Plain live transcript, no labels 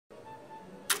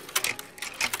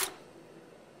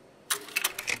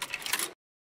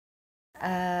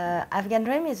Afghan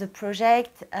Dream is a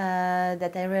project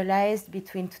that I realized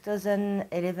between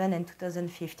 2011 and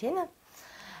 2015,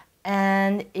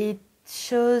 and it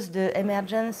shows the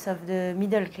emergence of the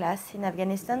middle class in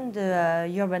Afghanistan, the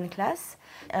urban class.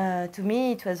 To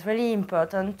me, it was really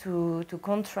important to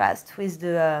contrast with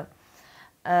the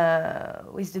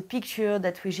picture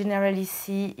that we generally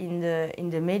see in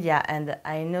the media, and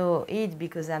I know it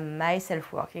because I'm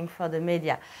myself working for the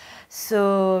media.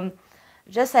 So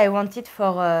just I wanted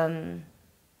for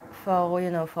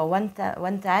one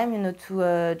time,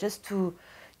 to just to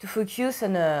focus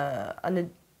on a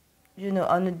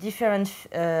different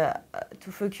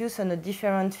to focus on a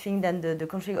different thing than the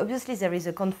conflict. Obviously, there is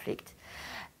a conflict,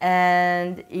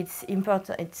 and it's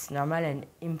important. It's normal and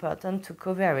important to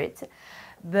cover it.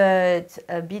 But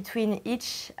between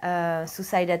each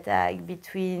suicide attack,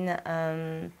 between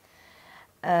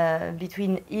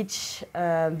each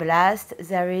blast,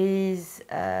 there is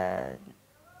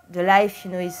the life,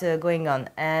 is going on.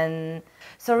 And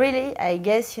so really, I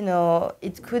guess,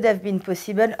 it could have been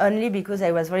possible only because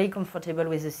I was very comfortable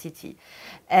with the city,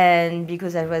 and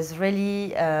because I was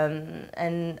really,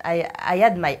 and I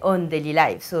had my own daily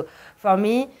life. So for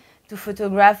me, to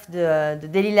photograph the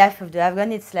daily life of the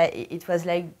Afghan, it was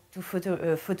like to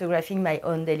photographing my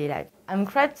own daily life. I'm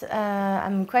quite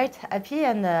happy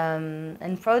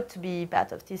and proud to be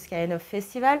part of this kind of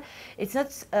festival. It's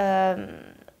not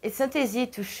easy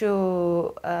to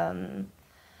show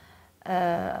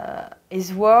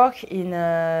his work in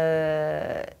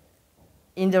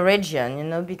the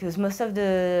region, because most of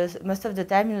the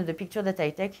time, the picture that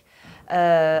I take,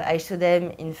 I show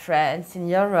them in France, in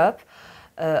Europe.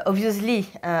 Obviously,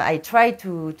 I try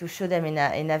to show them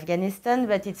in Afghanistan,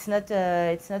 but it's not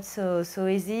so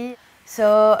easy.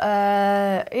 So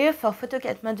here for Photo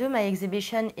Kathmandu, my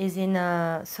exhibition is in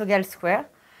Sogal Square,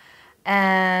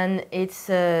 and it's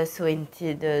it's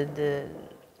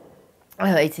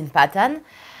in Patan,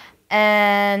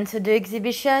 and so the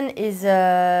exhibition is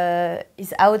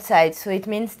outside. So it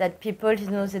means that people,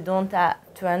 they don't have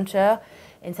to enter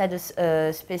inside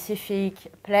a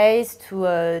specific place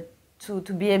to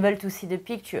be able to see the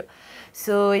picture.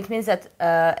 So it means that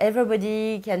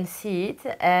everybody can see it.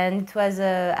 And it was,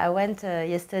 I went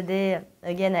yesterday,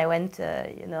 again, I went,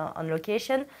 on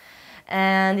location.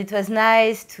 And it was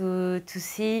nice to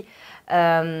see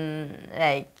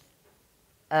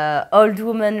old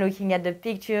women looking at the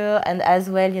picture, and as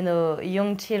well,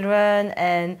 young children,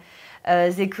 and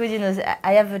they could,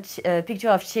 I have a picture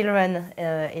of children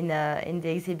in the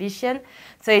exhibition.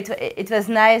 So it was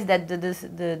nice that the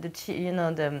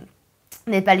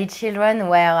Nepali children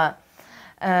were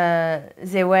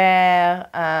they were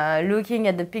looking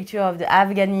at the picture of the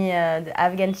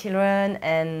Afghan children,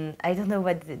 and I don't know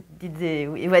what they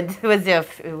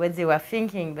were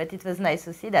thinking, but it was nice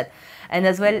to see that. And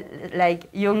as well, like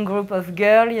young group of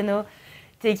girls,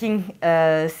 taking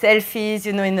selfies,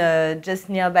 in just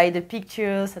nearby the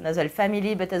pictures, and as well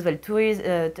family, but as well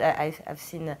tourists. I've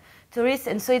seen tourists,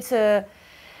 and so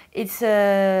it's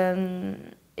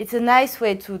a nice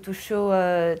way to show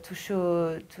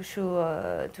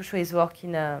his work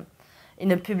in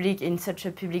such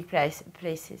a public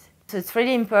places. So it's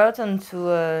really important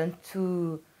that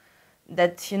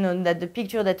that the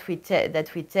picture that we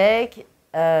take,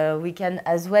 we can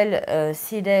as well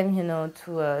see them,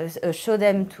 to show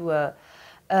them to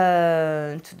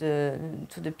the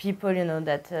people,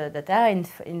 that are in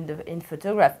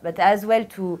photograph, but as well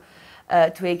to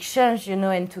exchange,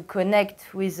 and to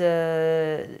connect with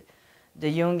the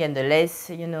young and the less,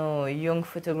 young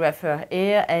photographer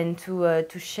here, and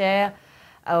to share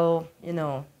our,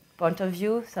 point of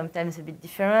view, sometimes a bit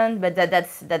different, but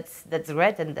that's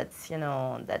great, and that's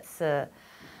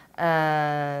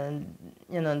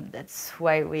that's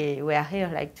why we are here,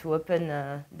 like to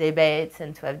open debates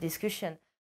and to have discussion.